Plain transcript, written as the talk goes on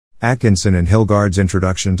Atkinson and Hilgard's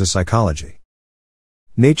Introduction to Psychology.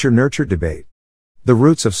 Nature-nurture debate. The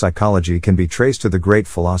roots of psychology can be traced to the great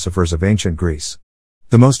philosophers of ancient Greece.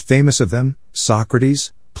 The most famous of them,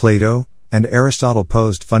 Socrates, Plato, and Aristotle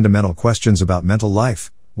posed fundamental questions about mental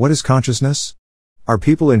life. What is consciousness? Are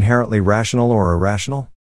people inherently rational or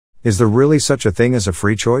irrational? Is there really such a thing as a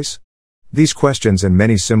free choice? These questions and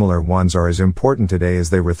many similar ones are as important today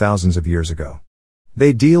as they were thousands of years ago.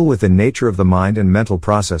 They deal with the nature of the mind and mental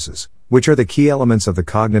processes, which are the key elements of the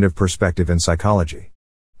cognitive perspective in psychology.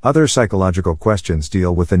 Other psychological questions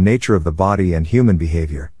deal with the nature of the body and human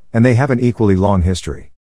behavior, and they have an equally long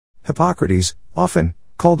history. Hippocrates, often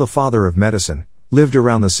called the father of medicine, lived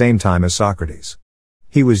around the same time as Socrates.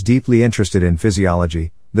 He was deeply interested in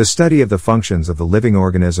physiology, the study of the functions of the living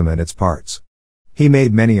organism and its parts. He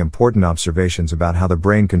made many important observations about how the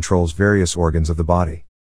brain controls various organs of the body.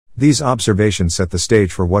 These observations set the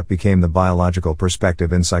stage for what became the biological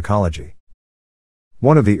perspective in psychology.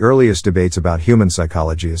 One of the earliest debates about human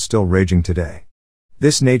psychology is still raging today.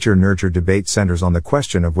 This nature-nurture debate centers on the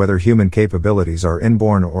question of whether human capabilities are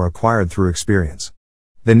inborn or acquired through experience.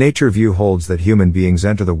 The nature view holds that human beings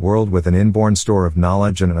enter the world with an inborn store of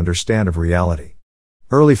knowledge and an understanding of reality.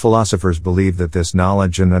 Early philosophers believed that this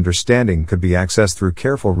knowledge and understanding could be accessed through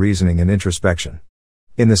careful reasoning and introspection.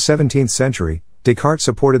 In the 17th century, Descartes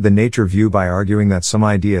supported the nature view by arguing that some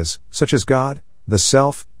ideas, such as God, the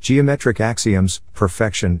self, geometric axioms,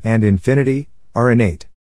 perfection, and infinity, are innate.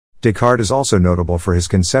 Descartes is also notable for his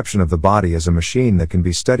conception of the body as a machine that can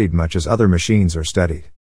be studied much as other machines are studied.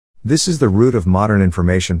 This is the root of modern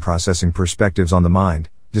information processing perspectives on the mind,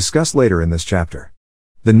 discussed later in this chapter.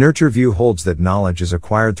 The nurture view holds that knowledge is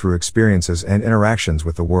acquired through experiences and interactions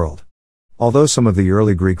with the world. Although some of the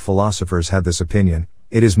early Greek philosophers had this opinion,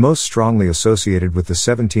 it is most strongly associated with the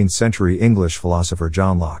 17th century English philosopher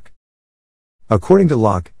John Locke. According to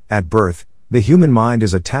Locke, at birth, the human mind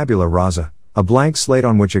is a tabula rasa, a blank slate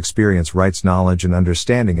on which experience writes knowledge and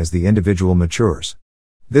understanding as the individual matures.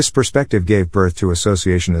 This perspective gave birth to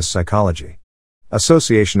associationist psychology.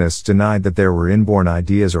 Associationists denied that there were inborn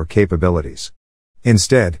ideas or capabilities.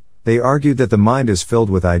 Instead, they argued that the mind is filled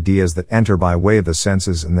with ideas that enter by way of the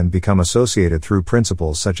senses and then become associated through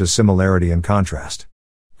principles such as similarity and contrast.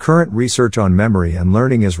 Current research on memory and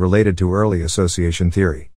learning is related to early association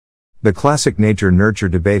theory. The classic nature-nurture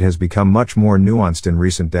debate has become much more nuanced in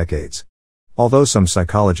recent decades. Although some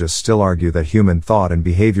psychologists still argue that human thought and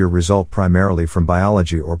behavior result primarily from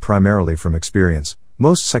biology or primarily from experience,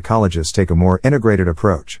 most psychologists take a more integrated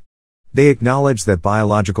approach. They acknowledge that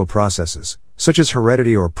biological processes, such as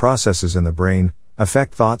heredity or processes in the brain,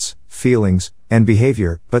 affect thoughts, feelings, and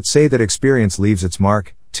behavior, but say that experience leaves its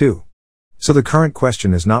mark, too. So the current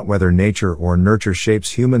question is not whether nature or nurture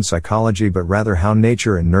shapes human psychology but rather how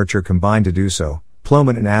nature and nurture combine to do so.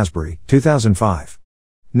 Plomin and Asbury, 2005.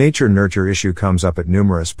 Nature-nurture issue comes up at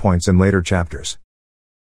numerous points in later chapters.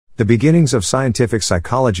 The beginnings of scientific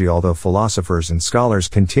psychology. Although philosophers and scholars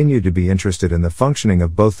continued to be interested in the functioning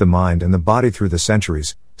of both the mind and the body through the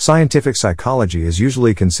centuries, scientific psychology is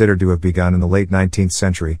usually considered to have begun in the late 19th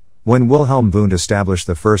century, when Wilhelm Wundt established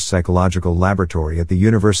the first psychological laboratory at the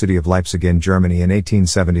University of Leipzig in Germany in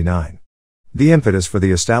 1879. The impetus for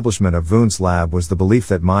the establishment of Wundt's lab was the belief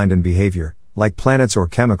that mind and behavior, like planets or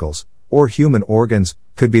chemicals, or human organs,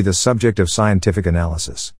 could be the subject of scientific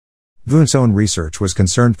analysis. Wundt's own research was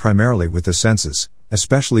concerned primarily with the senses,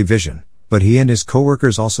 especially vision, but he and his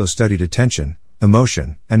co-workers also studied attention,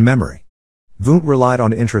 emotion, and memory. Wundt relied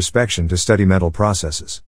on introspection to study mental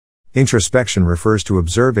processes. Introspection refers to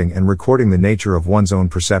observing and recording the nature of one's own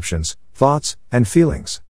perceptions, thoughts, and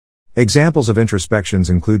feelings. Examples of introspections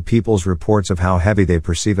include people's reports of how heavy they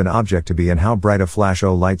perceive an object to be and how bright a flash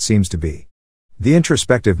of light seems to be. The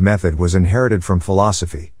introspective method was inherited from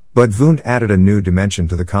philosophy, but Wundt added a new dimension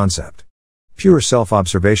to the concept. Pure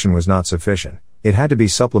self-observation was not sufficient, it had to be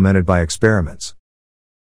supplemented by experiments.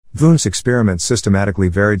 Wundt's experiments systematically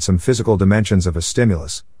varied some physical dimensions of a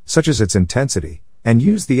stimulus, such as its intensity, and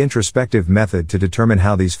used the introspective method to determine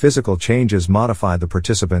how these physical changes modify the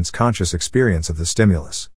participant's conscious experience of the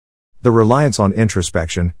stimulus. The reliance on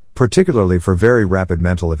introspection, particularly for very rapid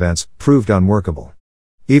mental events, proved unworkable.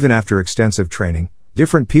 Even after extensive training,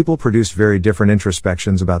 different people produced very different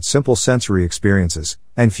introspections about simple sensory experiences,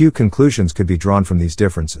 and few conclusions could be drawn from these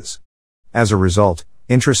differences. As a result,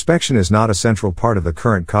 introspection is not a central part of the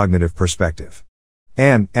current cognitive perspective.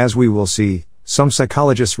 And, as we will see, some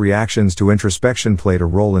psychologists' reactions to introspection played a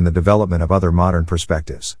role in the development of other modern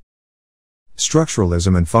perspectives.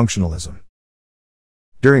 Structuralism and functionalism.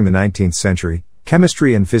 During the 19th century,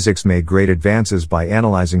 chemistry and physics made great advances by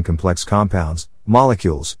analyzing complex compounds,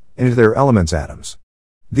 molecules, into their elements atoms.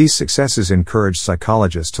 These successes encouraged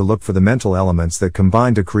psychologists to look for the mental elements that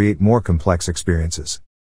combine to create more complex experiences.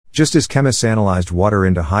 Just as chemists analyzed water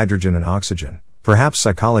into hydrogen and oxygen, perhaps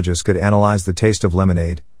psychologists could analyze the taste of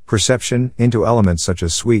lemonade, perception, into elements such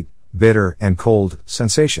as sweet, bitter, and cold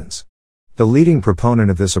sensations. The leading proponent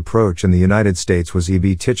of this approach in the United States was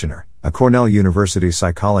E.B. Titchener, a Cornell University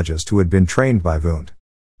psychologist who had been trained by Wundt.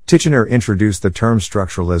 Titchener introduced the term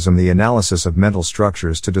structuralism, the analysis of mental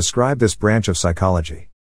structures, to describe this branch of psychology.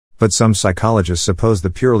 But some psychologists oppose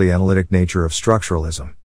the purely analytic nature of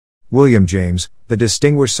structuralism. William James, the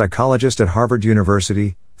distinguished psychologist at Harvard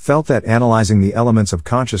University, felt that analyzing the elements of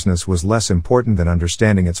consciousness was less important than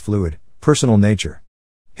understanding its fluid, personal nature.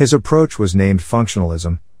 His approach was named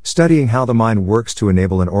functionalism, studying how the mind works to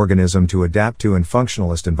enable an organism to adapt to an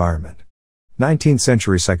functionalist environment.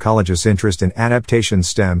 19th-century psychologists' interest in adaptation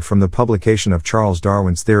stemmed from the publication of Charles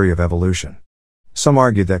Darwin's theory of evolution. Some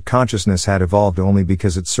argued that consciousness had evolved only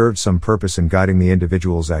because it served some purpose in guiding the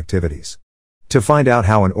individual's activities. To find out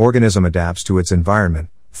how an organism adapts to its environment,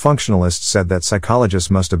 functionalists said that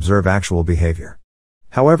psychologists must observe actual behavior.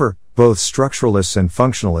 However, both structuralists and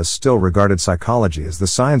functionalists still regarded psychology as the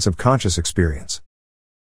science of conscious experience.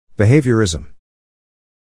 Behaviorism.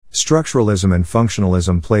 Structuralism and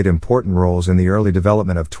functionalism played important roles in the early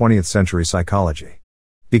development of 20th-century psychology.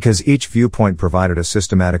 Because each viewpoint provided a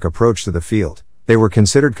systematic approach to the field, they were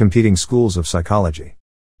considered competing schools of psychology.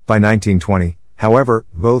 By 1920, however,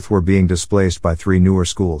 both were being displaced by three newer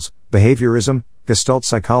schools: behaviorism, Gestalt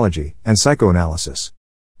psychology, and psychoanalysis.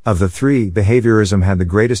 Of the three, behaviorism had the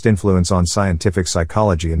greatest influence on scientific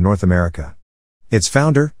psychology in North America. Its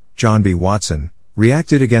founder, John B. Watson,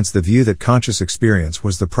 reacted against the view that conscious experience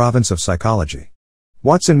was the province of psychology.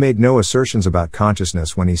 Watson made no assertions about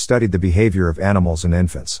consciousness when he studied the behavior of animals and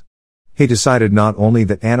infants. He decided not only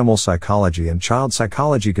that animal psychology and child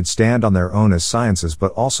psychology could stand on their own as sciences,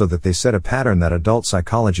 but also that they set a pattern that adult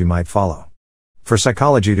psychology might follow. For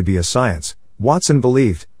psychology to be a science, Watson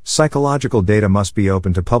believed, psychological data must be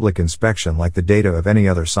open to public inspection like the data of any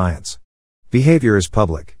other science. Behavior is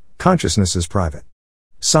public, consciousness is private.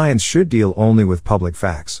 Science should deal only with public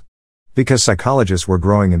facts. Because psychologists were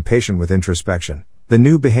growing impatient with introspection, the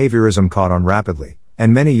new behaviorism caught on rapidly,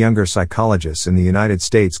 and many younger psychologists in the United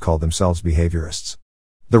States called themselves behaviorists.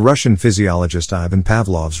 The Russian physiologist Ivan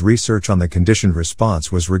Pavlov's research on the conditioned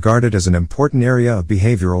response was regarded as an important area of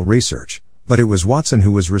behavioral research, but it was Watson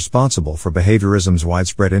who was responsible for behaviorism's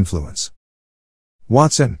widespread influence.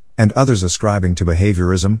 Watson, and others ascribing to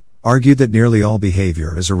behaviorism, argued that nearly all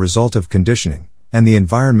behavior is a result of conditioning, and the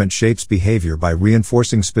environment shapes behavior by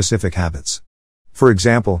reinforcing specific habits. For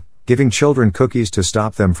example, giving children cookies to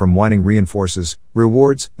stop them from whining reinforces,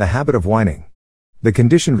 rewards, the habit of whining. The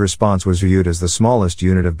conditioned response was viewed as the smallest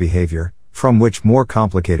unit of behavior, from which more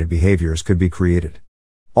complicated behaviors could be created.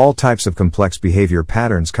 All types of complex behavior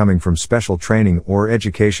patterns coming from special training or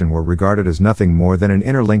education were regarded as nothing more than an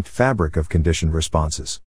interlinked fabric of conditioned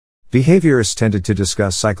responses. Behaviorists tended to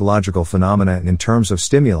discuss psychological phenomena in terms of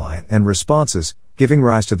stimuli and responses, giving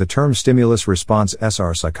rise to the term stimulus-response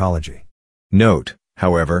 (SR) psychology. Note,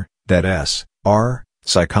 however, that SR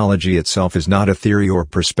psychology itself is not a theory or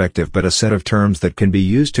perspective but a set of terms that can be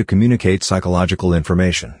used to communicate psychological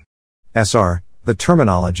information. SR, the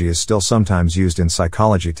terminology is still sometimes used in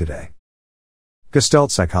psychology today.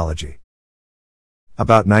 Gestalt psychology.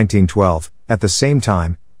 About 1912, at the same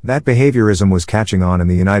time that behaviorism was catching on in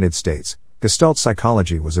the United States, Gestalt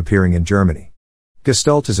psychology was appearing in Germany.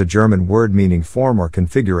 Gestalt is a German word meaning form or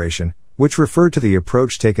configuration, which referred to the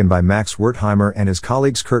approach taken by Max Wertheimer and his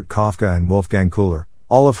colleagues Kurt Kafka and Wolfgang Köhler,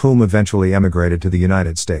 all of whom eventually emigrated to the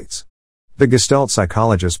United States. The Gestalt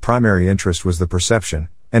psychologists' primary interest was the perception,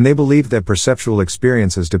 and they believed that perceptual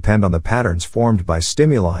experiences depend on the patterns formed by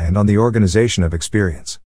stimuli and on the organization of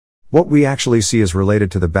experience. What we actually see is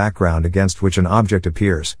related to the background against which an object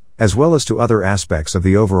appears, as well as to other aspects of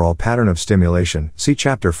the overall pattern of stimulation, see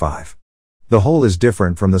Chapter 5. The whole is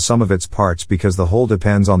different from the sum of its parts because the whole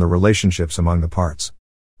depends on the relationships among the parts.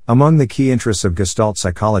 Among the key interests of Gestalt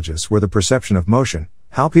psychologists were the perception of motion,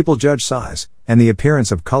 how people judge size, and the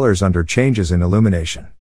appearance of colors under changes in illumination.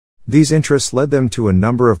 These interests led them to a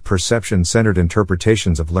number of perception-centered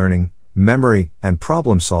interpretations of learning, memory, and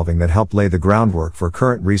problem-solving that helped lay the groundwork for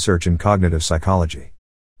current research in cognitive psychology.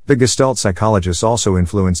 The Gestalt psychologists also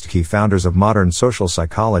influenced key founders of modern social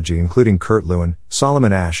psychology including Kurt Lewin,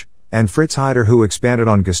 Solomon Asch, and Fritz Heider, who expanded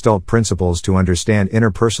on Gestalt principles to understand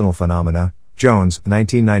interpersonal phenomena. Jones,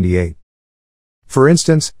 1998. For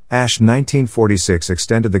instance, Asch 1946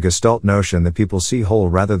 extended the Gestalt notion that people see whole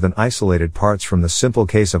rather than isolated parts from the simple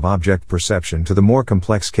case of object perception to the more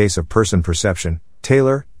complex case of person perception.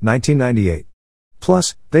 Taylor, 1998.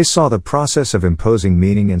 Plus, they saw the process of imposing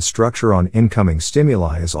meaning and structure on incoming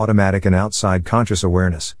stimuli as automatic and outside conscious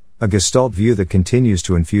awareness, a Gestalt view that continues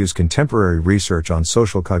to infuse contemporary research on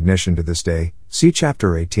social cognition to this day. See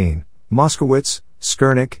Chapter 18, Moskowitz,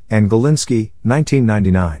 Skurnik, and Galinsky,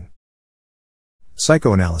 1999.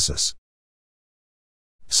 Psychoanalysis.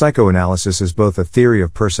 Psychoanalysis is both a theory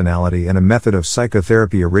of personality and a method of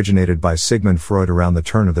psychotherapy originated by Sigmund Freud around the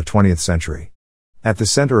turn of the 20th century. At the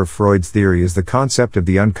center of Freud's theory is the concept of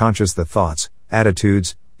the unconscious, the thoughts,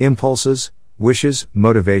 attitudes, impulses, wishes,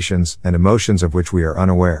 motivations, and emotions of which we are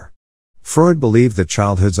unaware. Freud believed that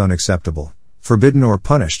childhood's unacceptable, forbidden or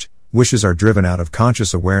punished, wishes are driven out of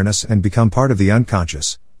conscious awareness and become part of the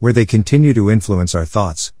unconscious, where they continue to influence our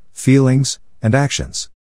thoughts, feelings, and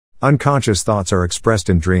actions. Unconscious thoughts are expressed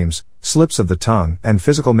in dreams, slips of the tongue, and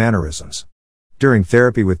physical mannerisms. During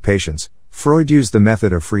therapy with patients, Freud used the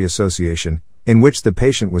method of free association, in which the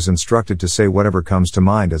patient was instructed to say whatever comes to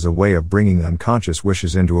mind as a way of bringing unconscious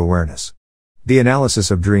wishes into awareness. The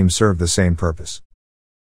analysis of dreams served the same purpose.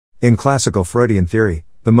 In classical Freudian theory,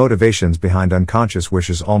 the motivations behind unconscious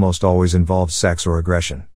wishes almost always involved sex or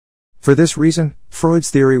aggression. For this reason,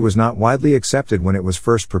 Freud's theory was not widely accepted when it was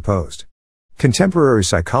first proposed. Contemporary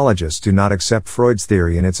psychologists do not accept Freud's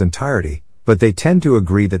theory in its entirety, but they tend to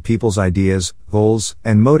agree that people's ideas, goals,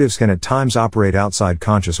 and motives can at times operate outside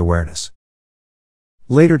conscious awareness.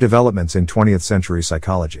 Later developments in 20th-century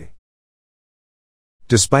psychology.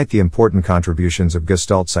 Despite the important contributions of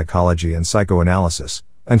Gestalt psychology and psychoanalysis,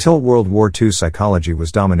 until World War II psychology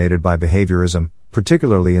was dominated by behaviorism,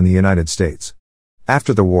 particularly in the United States.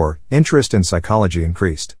 After the war, interest in psychology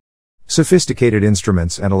increased. Sophisticated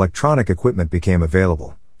instruments and electronic equipment became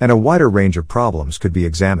available, and a wider range of problems could be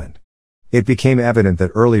examined. It became evident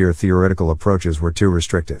that earlier theoretical approaches were too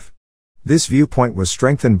restrictive. This viewpoint was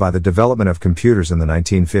strengthened by the development of computers in the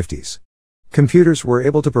 1950s. Computers were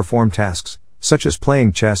able to perform tasks, such as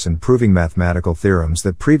playing chess and proving mathematical theorems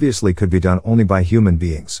that previously could be done only by human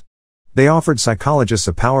beings. They offered psychologists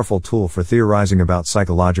a powerful tool for theorizing about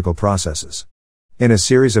psychological processes. In a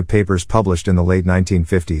series of papers published in the late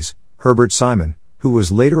 1950s, Herbert Simon, who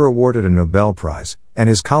was later awarded a Nobel Prize, and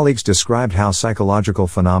his colleagues described how psychological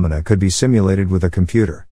phenomena could be simulated with a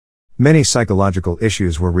computer. Many psychological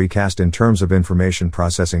issues were recast in terms of information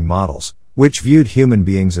processing models, which viewed human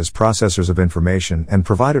beings as processors of information and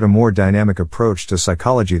provided a more dynamic approach to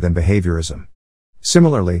psychology than behaviorism.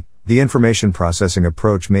 Similarly, the information processing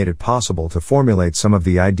approach made it possible to formulate some of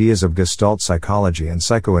the ideas of Gestalt psychology and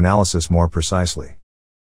psychoanalysis more precisely.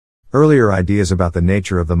 Earlier ideas about the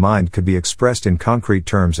nature of the mind could be expressed in concrete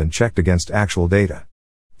terms and checked against actual data.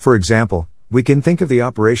 For example, we can think of the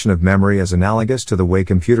operation of memory as analogous to the way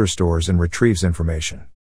computer stores and retrieves information.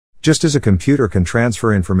 Just as a computer can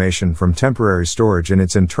transfer information from temporary storage in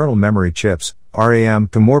its internal memory chips, RAM,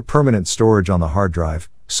 to more permanent storage on the hard drive,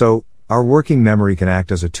 so, our working memory can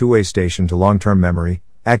act as a two-way station to long-term memory.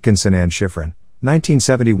 Atkinson and Schifrin,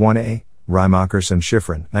 1971a, Reimakers and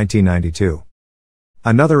Schifrin, 1992.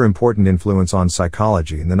 Another important influence on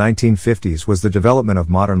psychology in the 1950s was the development of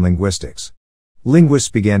modern linguistics. Linguists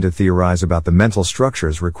began to theorize about the mental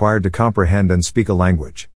structures required to comprehend and speak a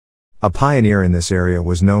language. A pioneer in this area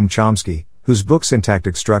was Noam Chomsky, whose book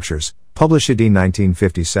Syntactic Structures, published in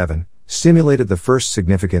 1957, stimulated the first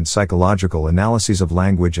significant psychological analyses of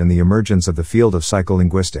language and the emergence of the field of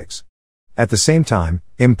psycholinguistics. At the same time,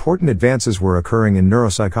 important advances were occurring in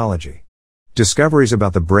neuropsychology. Discoveries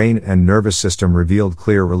about the brain and nervous system revealed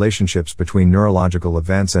clear relationships between neurological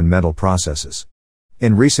events and mental processes.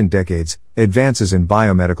 In recent decades, advances in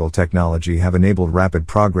biomedical technology have enabled rapid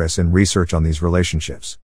progress in research on these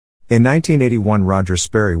relationships. In 1981, Roger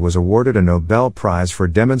Sperry was awarded a Nobel Prize for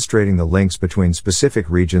demonstrating the links between specific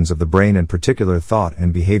regions of the brain and particular thought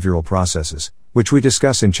and behavioral processes, which we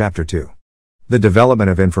discuss in Chapter 2. The development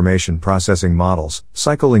of information processing models,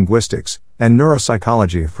 psycholinguistics, and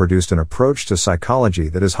neuropsychology have produced an approach to psychology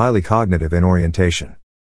that is highly cognitive in orientation.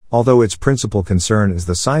 Although its principal concern is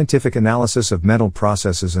the scientific analysis of mental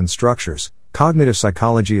processes and structures, cognitive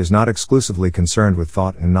psychology is not exclusively concerned with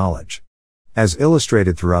thought and knowledge. As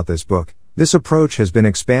illustrated throughout this book, this approach has been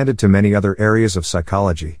expanded to many other areas of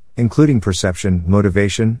psychology, including perception,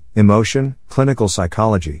 motivation, emotion, clinical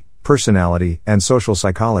psychology, personality, and social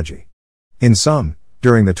psychology. In sum,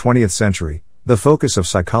 during the 20th century, the focus of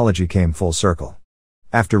psychology came full circle.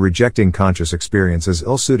 After rejecting conscious experience as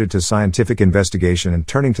ill-suited to scientific investigation and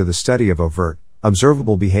turning to the study of overt,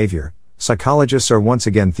 observable behavior, psychologists are once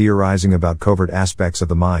again theorizing about covert aspects of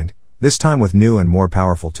the mind, this time with new and more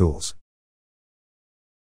powerful tools.